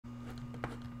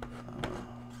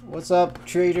What's up,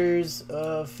 traders?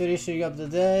 Finishing up the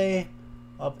day,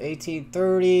 up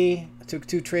 1830. I took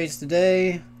 2 trades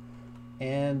today,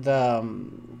 and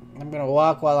I'm gonna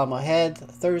walk while I'm ahead.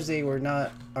 Thursday are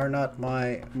not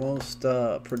my most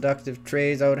productive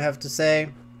trades, I would have to say.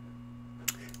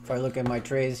 If I look at my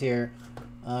trades here,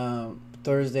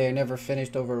 Thursday I never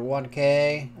finished over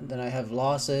 1K, and then I have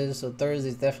losses. So Thursday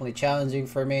is definitely challenging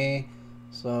for me.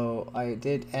 So I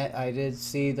did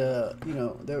see the,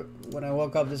 when I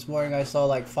woke up this morning, I saw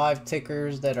like 5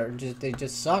 tickers that are they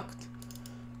just sucked,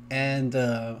 and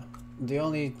the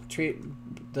only trade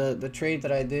the trade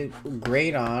that I did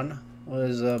great on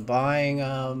was buying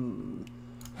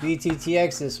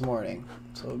BTTX this morning.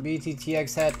 So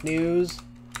BTTX had news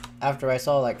after I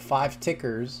saw like 5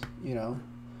 tickers. You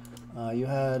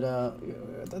had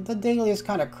the daily is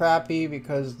kind of crappy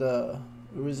because the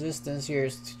resistance here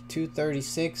is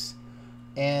 236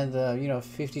 and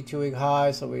 52-week high,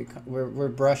 so we're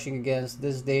brushing against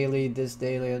this daily, this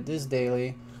daily, and this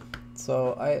daily.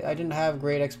 So I didn't have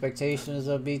great expectations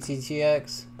of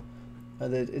BTTX.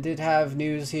 It did have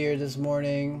news here this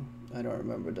morning. I don't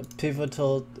remember the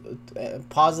pivotal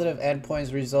positive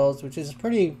endpoints results, which is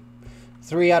pretty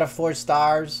 3 out of 4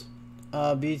 stars.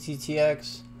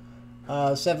 BTTX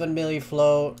 7 milli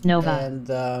float,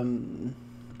 Nova.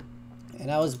 And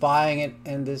I was buying it,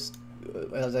 and this,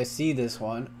 as I see this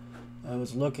one, I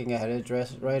was looking at it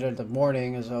right at the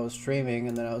morning as I was streaming,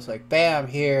 and then I was like, bam,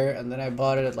 here, and then I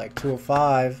bought it at like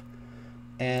 205,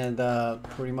 and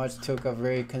pretty much took a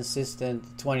very consistent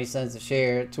 20 cents a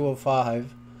share at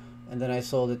 205, and then I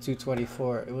sold at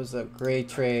 224. It was a great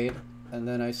trade, and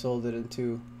then I sold it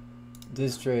into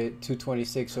this trade,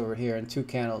 226 over here, in 2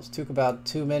 candles. Took about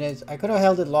 2 minutes. I could have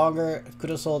held it longer,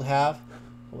 could have sold half.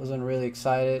 I wasn't really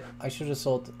excited. I should have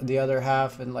sold the other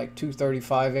half in like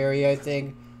 235 area, I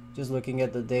think. Just looking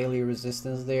at the daily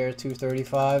resistance there,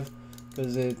 235,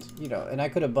 because it, and I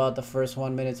could have bought the first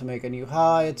 1 minute to make a new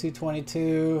high at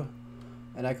 222,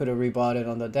 and I could have rebought it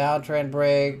on the downtrend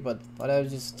break, but I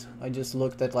just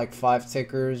looked at like 5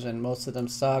 tickers and most of them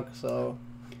suck. So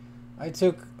I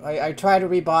tried to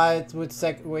rebuy it with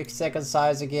second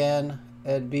size again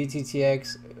at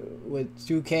BTTX with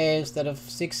 2K instead of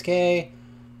 6K.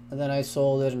 And then I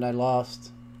sold it and I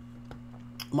lost.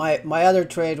 My other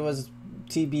trade was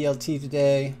TBLT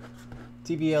today.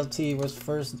 TBLT was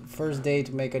first day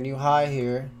to make a new high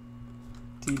here.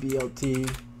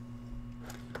 TBLT's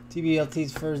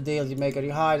first day to make a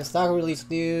new high. The stock release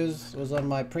news was on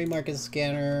my pre-market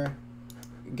scanner.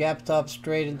 Gapped up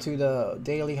straight into the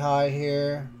daily high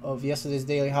here of yesterday's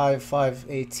daily high of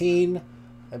 518.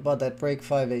 I bought that break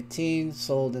 518,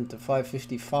 sold into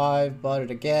 555, bought it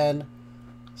again.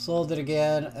 Sold it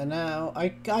again, and now I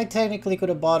technically could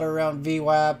have bought it around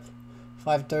VWAP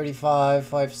 535,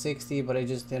 560, but I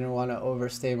just didn't want to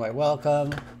overstay my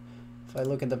welcome. If I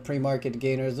look at the pre-market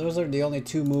gainers, those are the only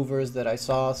 2 movers that I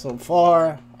saw so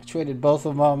far. I traded both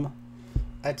of them.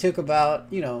 I took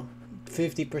about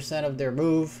 50% of their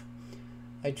move.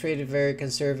 I traded very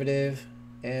conservative,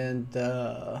 and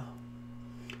I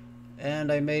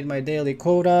made my daily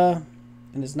quota,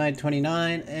 and it's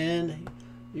 929, and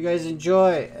you guys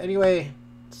enjoy. Anyway,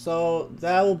 so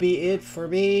that will be it for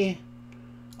me.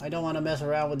 I don't want to mess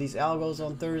around with these algos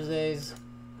on Thursdays.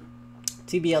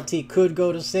 TBLT could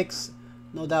go to 6,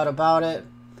 no doubt about it.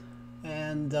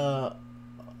 And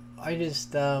I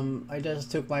just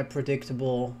took my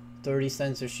predictable 30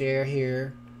 cents a share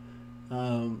here.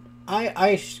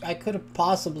 I could have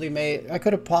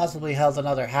possibly held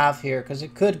another half here because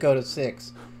it could go to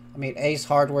 6. I mean, Ace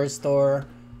Hardware Store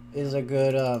is a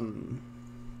good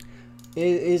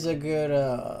news,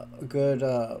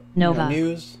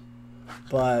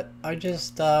 but I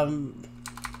just I'm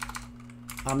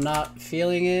not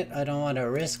feeling it. I don't want to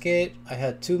risk it. I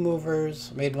had 2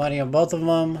 movers, made money on both of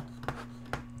them,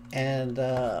 and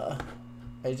I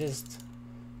just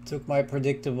took my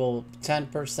predictable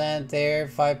 10% there,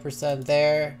 5%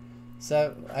 there.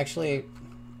 So actually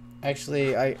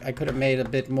I could have made a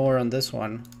bit more on this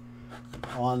one.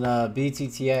 On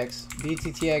BTTX.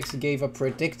 BTTX gave a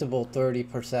predictable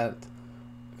 30%,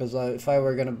 because if I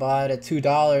were gonna buy it at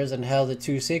 $2 and held at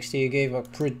 260, it gave a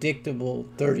predictable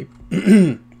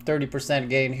 30%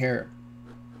 gain here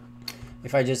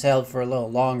if I just held for a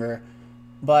little longer.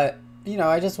 But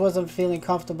I just wasn't feeling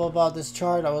comfortable about this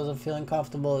chart. I wasn't feeling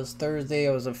comfortable. It's Thursday.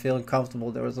 I wasn't feeling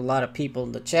comfortable. There was a lot of people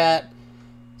in the chat,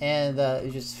 and I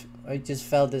just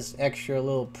felt this extra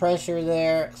little pressure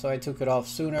there, so I took it off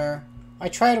sooner. I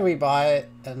tried to rebuy it,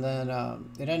 and then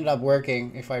it ended up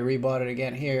working. If I rebought it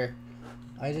again here,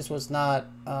 I just was not,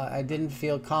 I didn't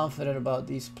feel confident about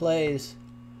these plays,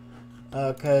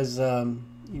 because, you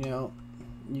know,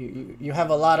 you have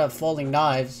a lot of falling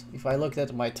knives. If I looked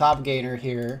at my top gainer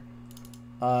here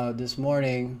this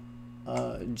morning,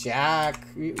 Jack,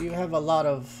 you have a lot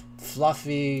of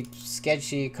fluffy,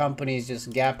 sketchy companies just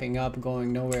gapping up,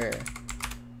 going nowhere.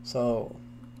 So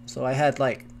I had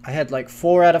like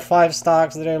 4 out of 5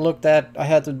 stocks that I looked at. I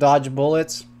had to dodge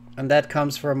bullets, and that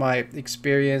comes from my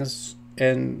experience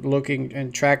and looking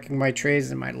and tracking my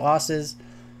trades and my losses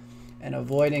and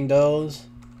avoiding those.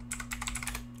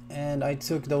 And I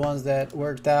took the ones that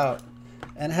worked out.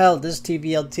 And hell, this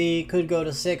TBLT could go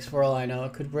to 6 for all I know.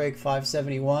 It could break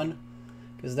 571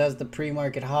 because that's the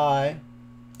pre-market high.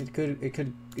 It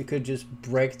could just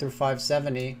break through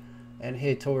 570 and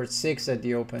hit towards 6 at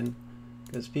the open,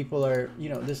 because people are, you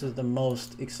know, this is the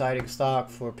most exciting stock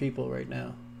for people right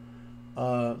now.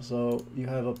 So you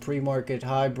have a pre-market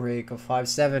high break of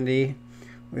 570.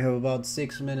 We have about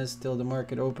 6 minutes till the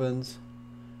market opens.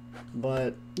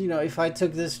 But you know, if I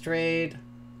took this trade,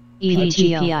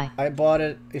 I bought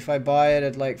it. If I buy it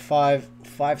at like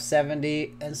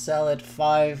 570 and sell it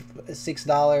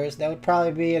 $6, that would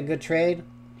probably be a good trade.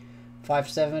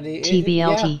 570.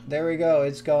 Yeah, there we go.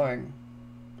 It's going.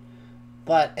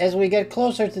 But as we get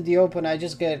closer to the open, I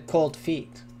just get cold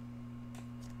feet.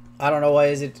 I don't know why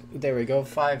is it. There we go.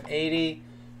 580.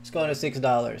 It's going to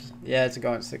 $6. Yeah, it's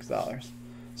going to $6.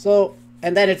 So,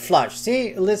 and then it flushed.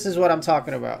 See, this is what I'm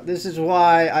talking about. This is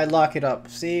why I lock it up.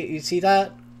 See, you see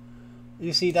that?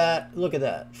 You see that? Look at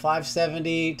that.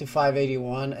 570 to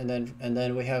 581, and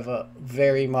then we have a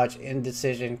very much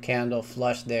indecision candle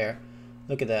flush there.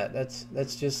 Look at that.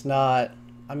 That's just not.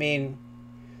 I mean,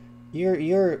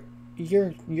 you're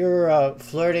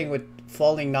flirting with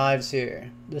falling knives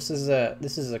here. This is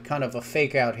a kind of a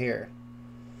fake out here.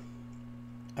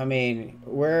 I mean,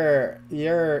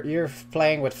 you're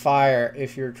playing with fire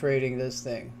if you're trading this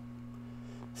thing.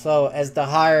 So as the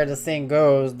higher the thing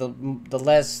goes, the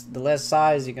less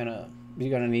size you're gonna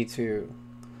need to.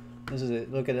 This is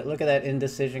it. Look at it. Look at that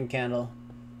indecision candle.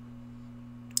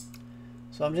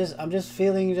 So I'm just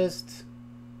feeling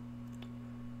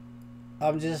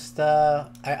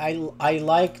I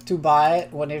like to buy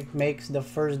it when it makes the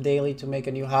first daily to make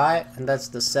a new high, and that's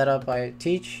the setup I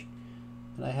teach.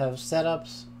 And I have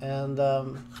setups, and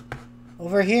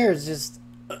over here it's just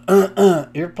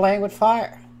you're playing with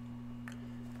fire.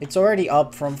 It's already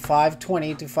up from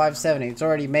 520 to 570. It's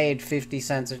already made 50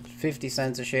 cents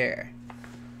a share.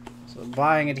 So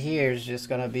buying it here is just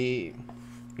gonna be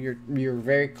you're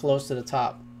very close to the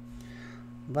top.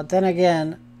 But then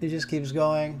again, it just keeps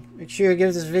going. Make sure you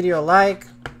give this video a like,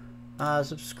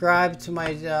 subscribe to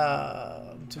my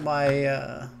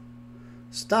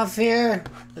stuff here,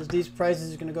 as these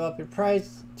prices are gonna go up in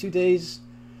price. 2 days,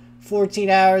 14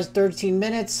 hours, 13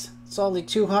 minutes. It's only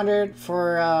 200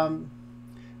 for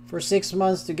 6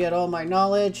 months to get all my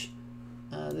knowledge.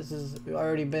 This is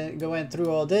already been going through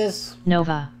all this.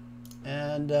 Nova.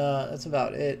 And that's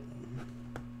about it.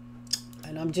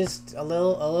 And I'm just a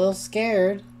little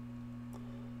scared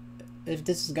if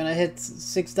this is gonna hit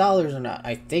 $6 or not.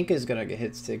 I think it's gonna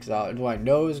hit $6. Do I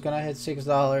know it's gonna hit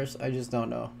 $6? I just don't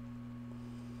know.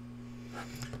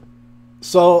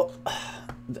 So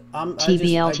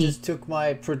I just took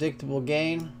my predictable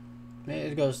gain.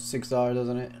 It goes to $6,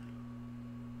 doesn't it?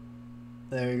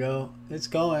 There you go. It's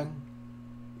going.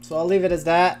 So I'll leave it as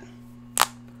that.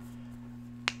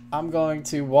 I'm going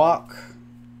to walk.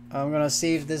 I'm gonna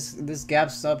see if this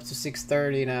gaps up to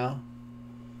 630 now.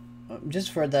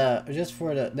 Just for the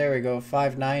there we go,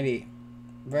 590.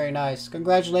 Very nice.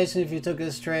 Congratulations if you took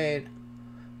this trade.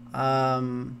 I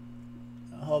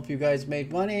hope you guys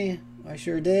made money. I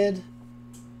sure did.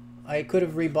 I could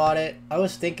have rebought it. I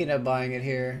was thinking of buying it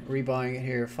here, rebuying it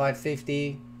here,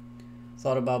 550.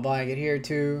 Thought about buying it here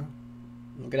too.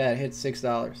 Look at that, it hit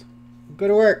 $6.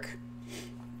 Good work.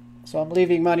 So I'm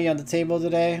leaving money on the table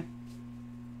today.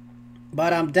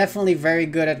 But I'm definitely very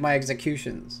good at my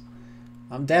executions.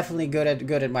 I'm definitely good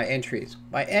at my entries.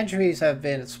 My entries have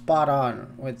been spot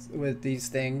on with these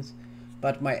things,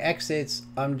 but my exits,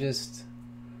 I'm just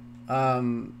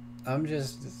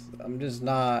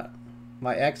not.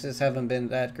 My exits haven't been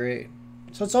that great.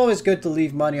 So it's always good to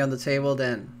leave money on the table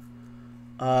than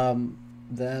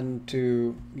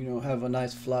to, you know, have a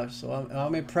nice flush. So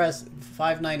I'm impressed.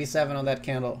 597 on that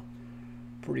candle,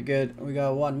 pretty good. We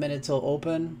got 1 minute till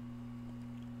open.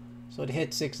 So it hit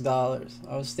 $6.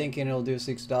 I was thinking it'll do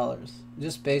 $6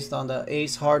 just based on the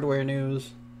Ace hardware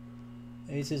news.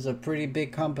 Ace is a pretty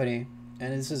big company,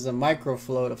 and this is a micro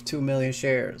float of 2 million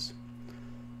shares.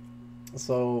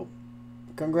 So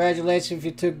congratulations if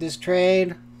you took this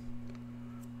trade.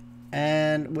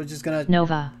 and we're just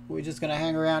gonna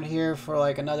hang around here for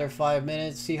like another 5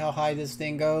 minutes, see how high this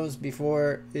thing goes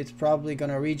before it's probably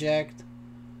gonna reject.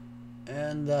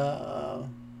 And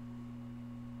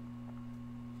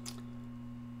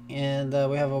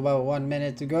we have about 1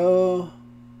 minute to go.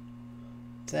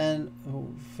 10,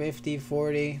 50,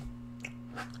 40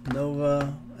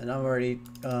 Nova, and I'm already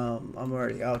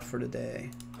out for the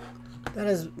day.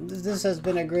 This has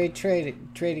been a great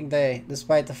trading day,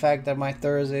 despite the fact that my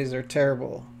Thursdays are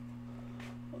terrible.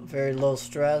 Very low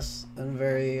stress and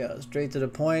very straight to the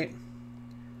point.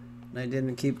 And I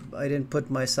didn't put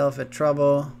myself at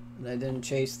trouble, and I didn't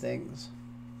chase things.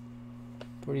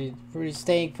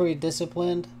 Staying pretty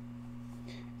disciplined,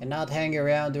 and not hanging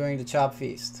around during the chop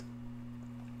feast.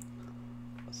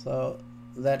 So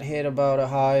that hit about a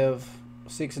high of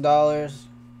 $6.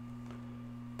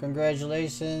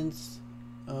 Congratulations.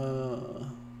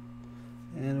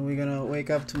 And we're gonna wake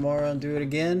up tomorrow and do it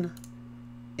again.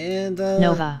 And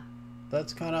Nova.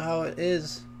 That's kind of how it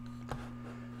is.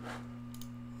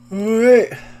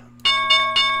 Alright.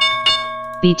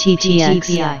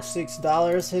 BTTX.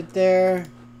 $6 hit there.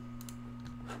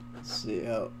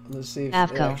 Let's see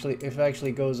if it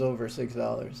actually goes over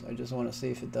 $6. I just want to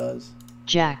see if it does.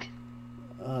 Jack.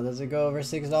 Does it go over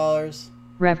 $6?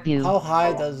 Review. How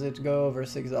high does it go over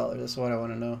 $6? That's what I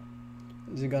want to know.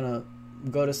 Is it gonna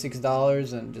go to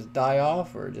 $6 and just die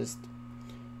off, or just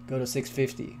go to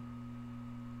 $6.50?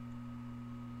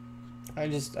 I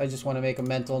just want to make a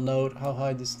mental note how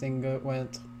high this thing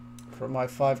went for my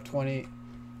 520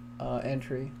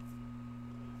 entry.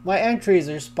 My entries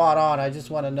are spot on. I just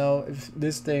want to know if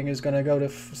this thing is gonna go to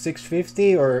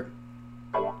 $6.50 or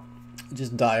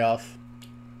just die off.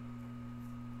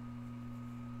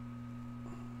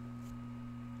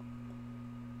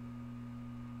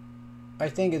 I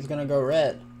think it's gonna go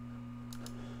red.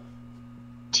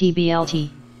 TBLT.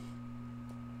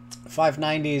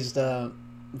 590 is the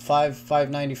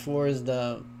 594 is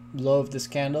the low of this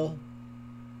candle.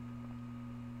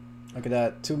 Look at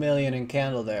that, 2 million in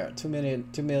candle there. 2 million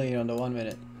on the 1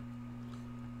 minute.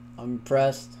 I'm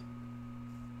impressed.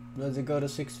 Does it go to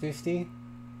 650?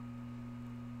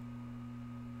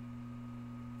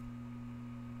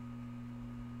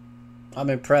 I'm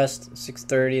impressed.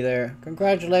 630 there.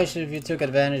 Congratulations if you took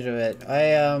advantage of it.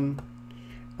 I'm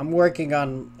working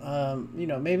on you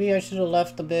know, maybe I should have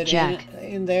left a bit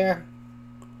in there.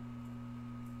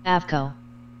 Avco.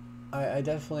 I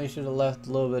definitely should have left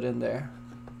a little bit in there.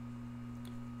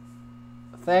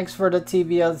 Thanks for the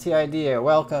TBLT idea.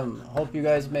 Welcome. Hope you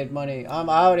guys made money. I'm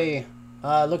outie.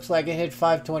 Looks like it hit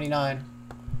 529.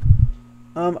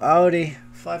 I'm outie.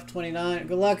 529.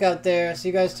 Good luck out there. See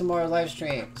you guys tomorrow live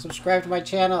stream. Subscribe to my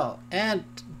channel and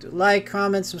like,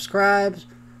 comment, subscribe.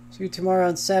 See you tomorrow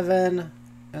on 7.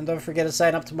 And don't forget to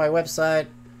sign up to my website.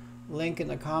 Link in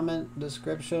the comment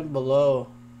description below.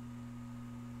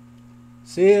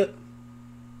 See you.